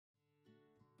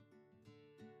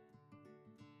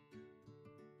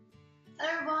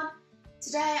Hello everyone.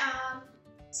 Today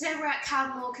we're at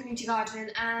Caldmore Community Garden,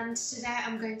 and today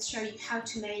I'm going to show you how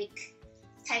to make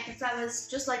paper flowers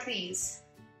just like these,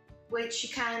 which you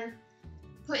can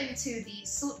put into the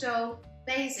salt dough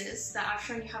vases that I've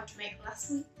shown you how to make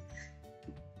last week.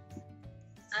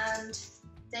 And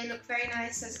they look very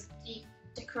nice as a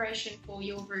decoration for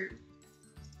your room.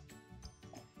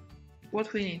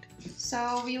 What we need?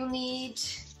 So we will need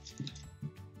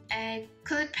a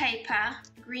coloured paper,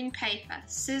 green paper,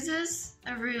 scissors,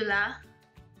 a ruler,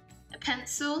 a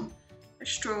pencil, a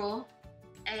straw,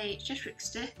 a Cheshire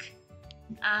stick,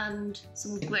 and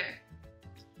some glue.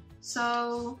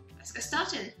 So let's get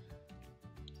started.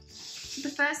 So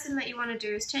the first thing that you want to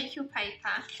do is take your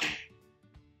paper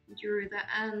and your ruler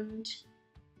and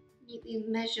neatly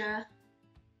measure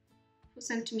 4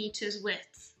 centimeters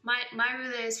width. My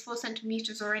ruler is 4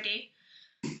 centimeters already,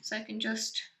 so I can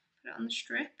just put it on the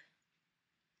strip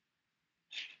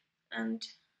and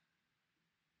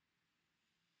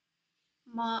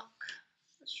mark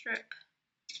the strip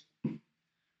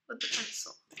with the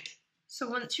pencil. So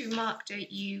once you've marked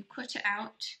it, you cut it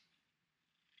out.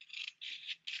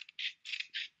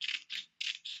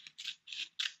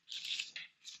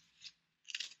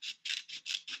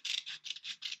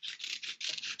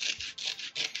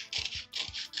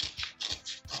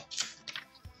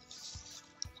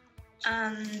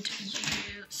 And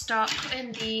you start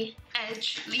cutting the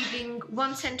edge, leaving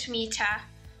 1 centimeter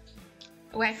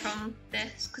away from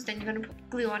this, because then you're going to put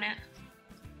glue on it.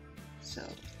 So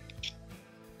I'm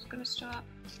just going to start.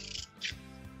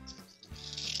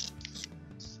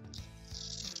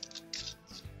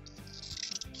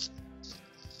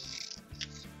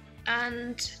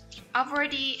 And I've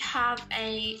already have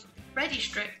a ready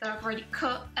strip that I've already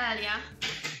cut earlier,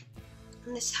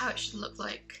 and this is how it should look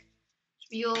like. It should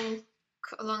be all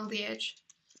cut along the edge.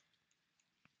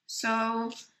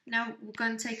 So now we're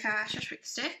going to take our Cheshire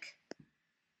stick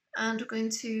and we're going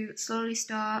to slowly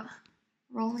start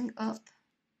rolling up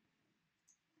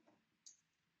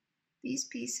these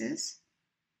pieces,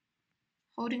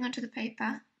 holding onto the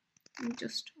paper and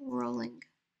just rolling.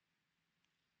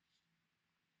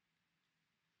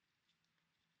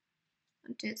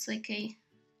 Until it's like a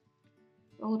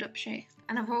rolled up shape.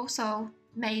 And I've also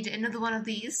made another one of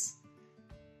these.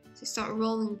 So start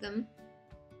rolling them.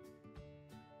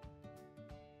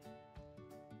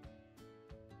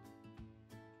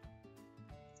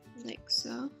 Like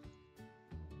so.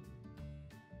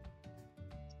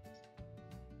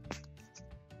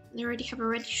 I already have a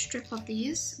ready strip of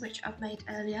these, which I've made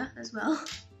earlier as well,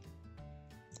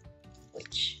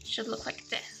 which should look like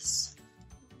this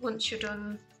once you're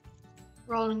done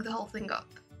rolling the whole thing up.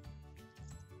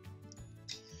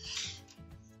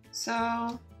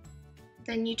 So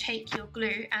then you take your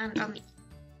glue and on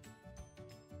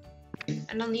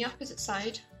the opposite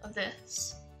side of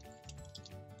this,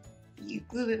 you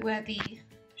glue it where the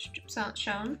strips aren't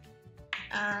shown,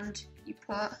 and you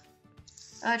put a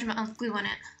large amount of glue on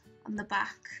it on the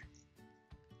back.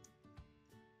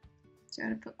 So I'm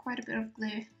going to put quite a bit of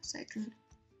glue so it can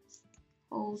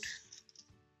hold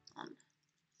on.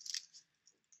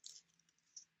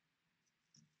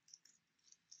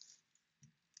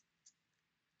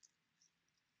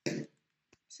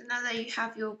 So now that you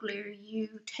have your glue,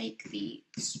 you take the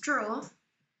straw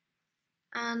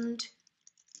and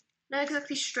not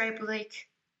exactly straight, but like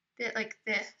a bit like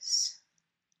this,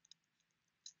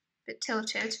 a bit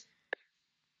tilted.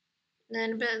 And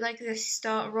then a bit like this,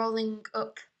 start rolling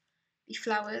up the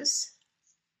flowers,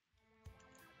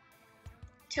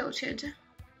 tilted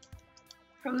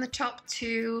from the top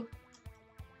to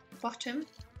the bottom.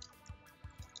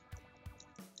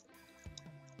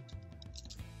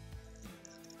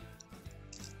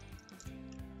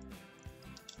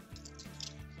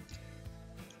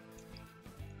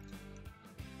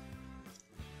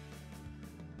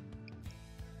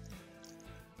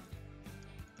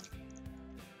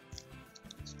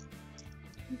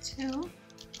 Until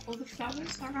all the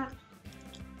flowers are on.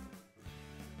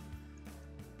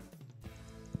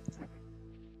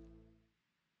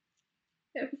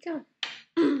 There we go.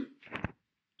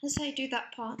 That's how you do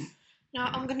that part.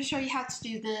 Now I'm going to show you how to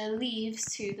do the leaves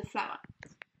to the flower.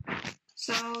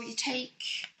 So you take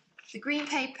the green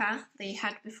paper that you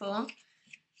had before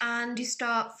and you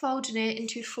start folding it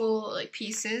into 4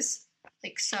 pieces,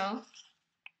 like so.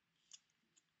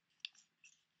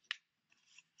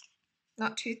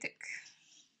 Not too thick.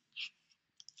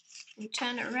 You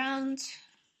turn it around,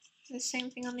 the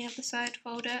same thing on the other side,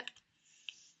 fold it.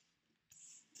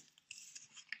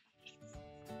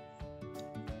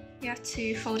 You have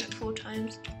to fold it 4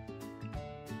 times.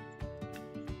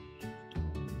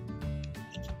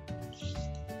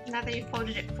 now that you've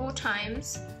folded it 4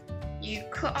 times, you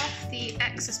cut off the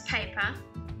excess paper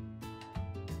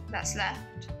that's left.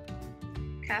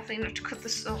 Carefully not to cut the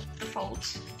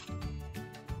folds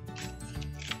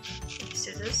with the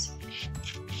scissors.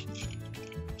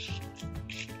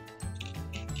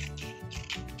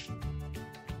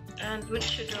 And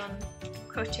once you're done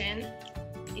cutting,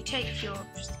 you take your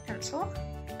pencil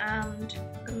and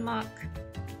mark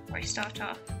where you start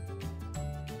off,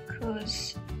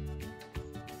 because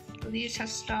these have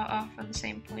to start off on the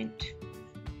same point,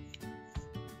 so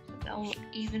they'll look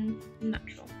even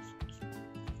natural.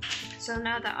 So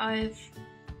now that I've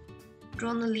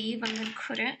drawn the leaf, I'm going to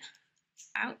cut it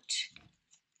out.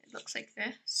 It looks like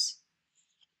this.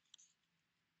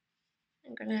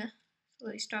 I'm going to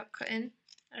slowly start cutting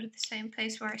out of the same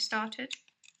place where I started.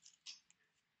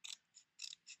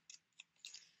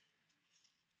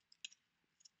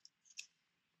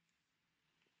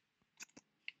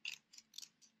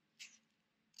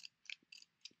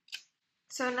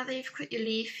 So now that you've cut your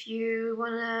leaf, you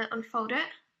want to unfold it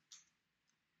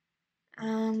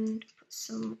and put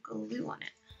some glue on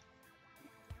it.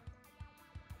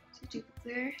 So take the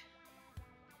glue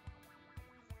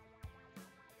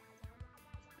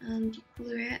and you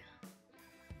glue it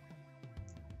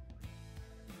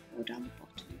all down the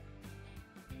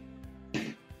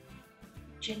bottom,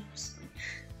 generously.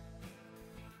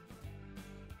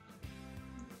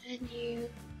 And then you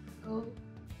go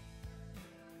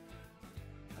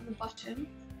on the bottom,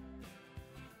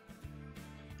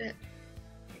 bit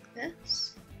like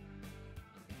this,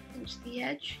 pinch the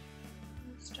edge,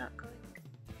 and start going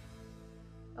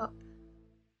up.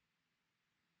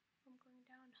 I'm going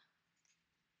down.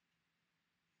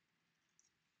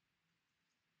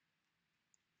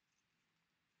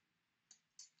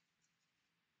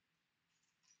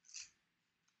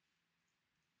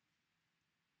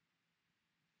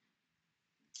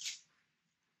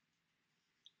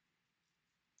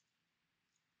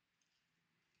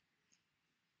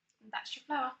 And that's your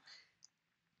flower.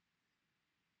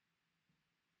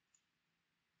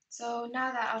 So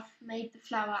now that I've made the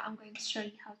flower, I'm going to show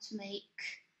you how to make.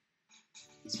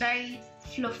 It's very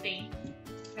fluffy,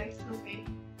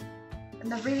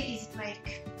 and they're really easy to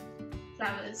make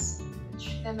flowers,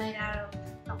 which they're made out of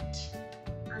felt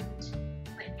and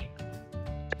plain paper.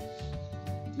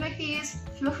 To make these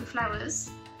fluffy flowers,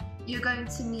 you're going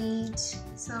to need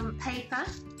some paper,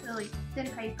 really thin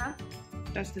paper.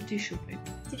 That's the tissue paper.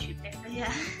 Tissue paper,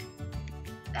 yeah.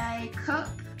 A cup,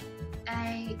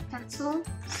 a pencil,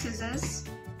 scissors,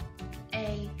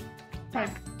 a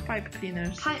pipe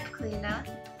cleaners. Pipe cleaner,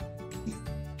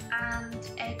 and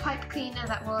a pipe cleaner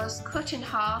that was cut in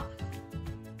half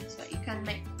so that you can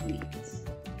make leaves.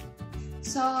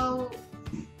 So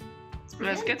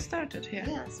let's get started here.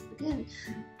 Yeah, let's begin.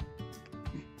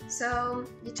 So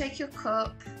you take your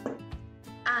cup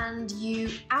and you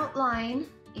outline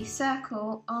a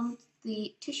circle on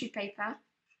the tissue paper.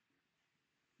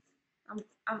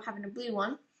 I'm having a blue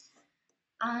one,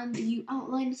 and you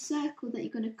outline a circle that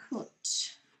you're going to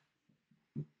cut.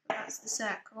 That's the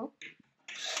circle,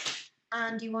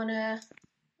 and you want to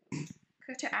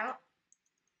cut it out.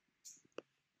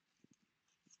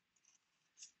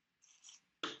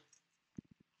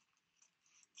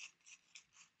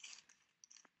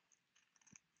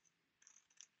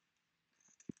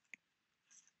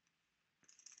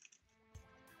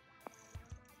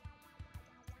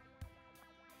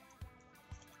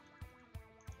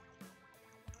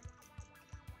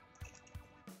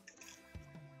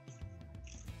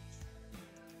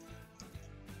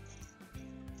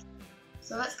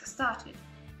 So let's get started.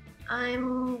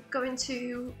 I'm going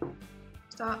to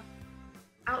start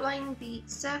outlining the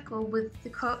circle with the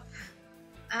cup,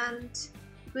 and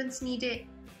you're going to need it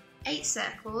 8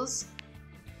 circles.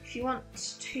 If you want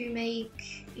to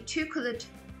make a 2-coloured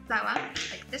flower,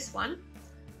 like this one,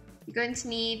 you're going to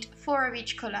need 4 of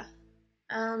each colour.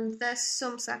 And there's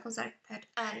some circles that I prepared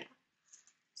earlier.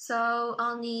 So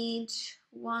I'll need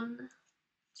 1,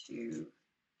 2,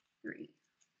 3,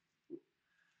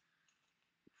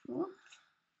 4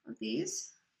 of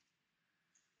these,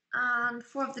 and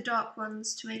 4 of the dark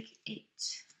ones to make 8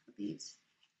 of these.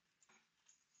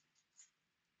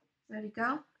 There we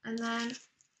go. And then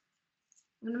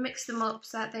I'm going to mix them up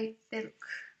so that they look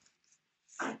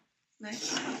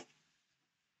nice.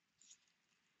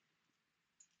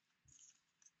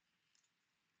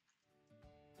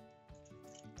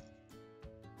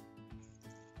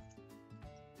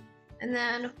 And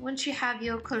then once you have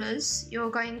your colours,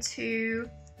 you're going to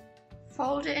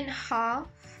fold it in half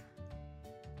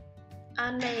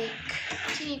and make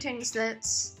tiny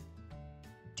slits,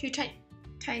 2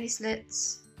 tiny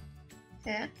slits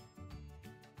here,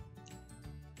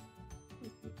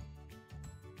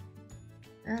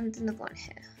 and another one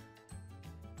here.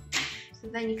 So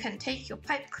then you can take your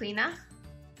pipe cleaner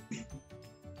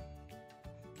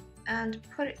and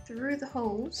put it through the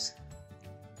holes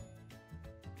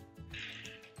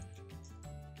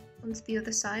onto the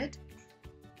other side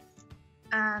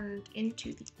and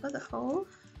into the other hole.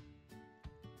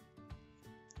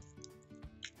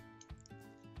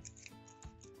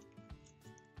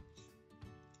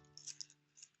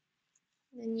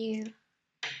 Then you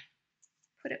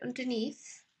put it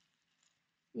underneath.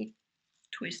 You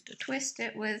twist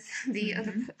it with the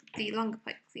the longer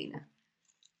pipe cleaner.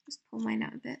 Just pull mine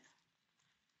out a bit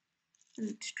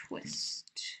and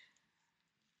twist.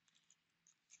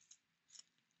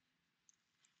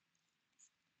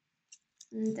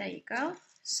 And there you go.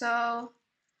 So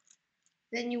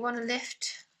then you want to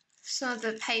lift some of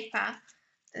the paper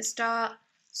and start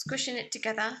squishing it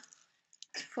together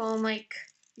to form like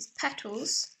these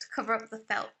petals to cover up the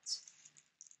felt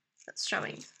that's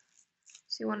showing.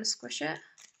 So you want to squish it,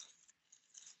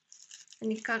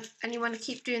 and you want to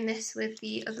keep doing this with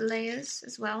the other layers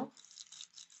as well.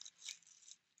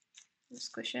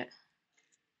 Squish it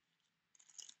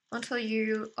until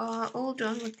you are all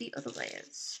done with the other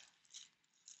layers.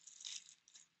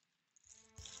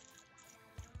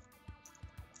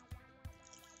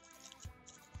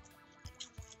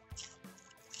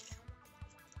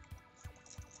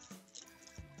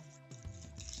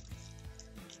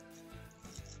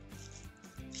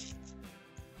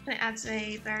 It adds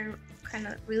a very kind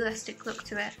of realistic look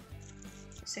to it.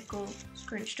 The sickle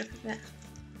scrunched up a bit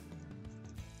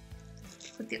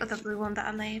with the other blue one that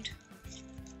I made.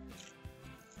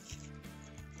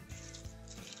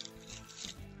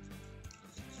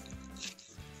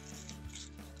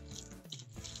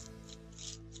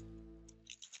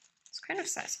 It's kind of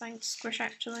satisfying to squish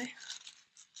actually.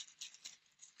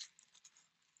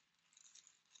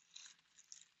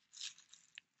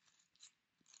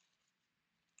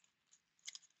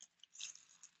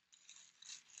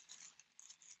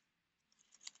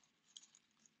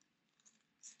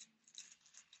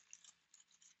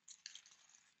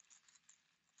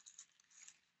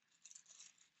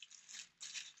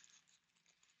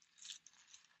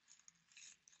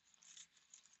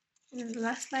 And the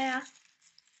last layer,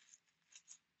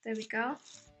 there we go.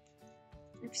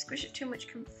 If you squish it too much,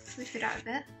 you can flip it out a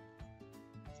bit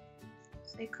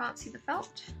so you can't see the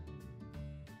felt.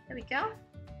 There we go.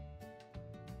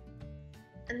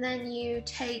 And then you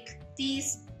take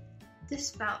this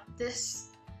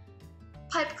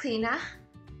pipe cleaner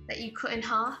that you cut in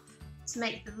half to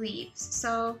make the leaves.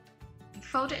 So you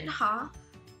fold it in half,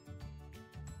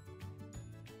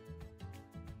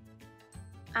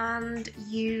 and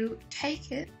you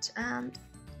take it and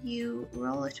you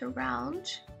roll it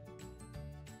around.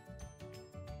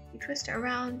 You twist it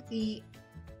around the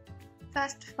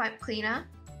first pipe cleaner,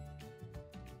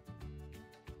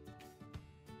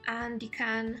 and you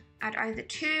can add either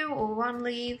 2 or 1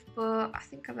 leaf, but I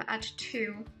think I'm gonna add 2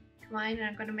 to mine, and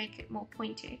I'm gonna make it more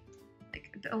pointy, like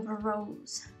a bit of a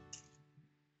rose.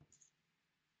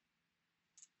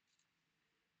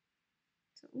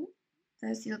 So, ooh,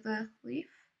 there's the other leaf.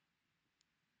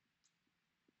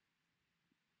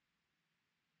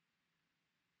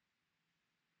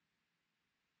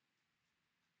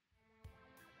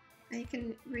 And you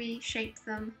can reshape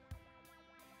them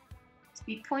to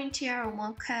be pointier or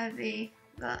more curvy,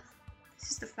 but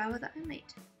this is the flower that I made.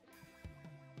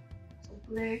 So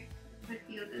blue with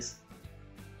the others.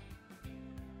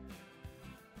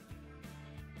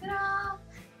 Ta-da!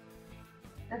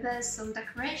 And there's some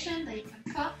decoration that you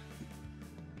can cut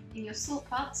in your salt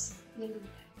pots at the end of the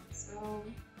day. So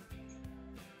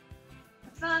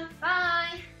have fun! Bye!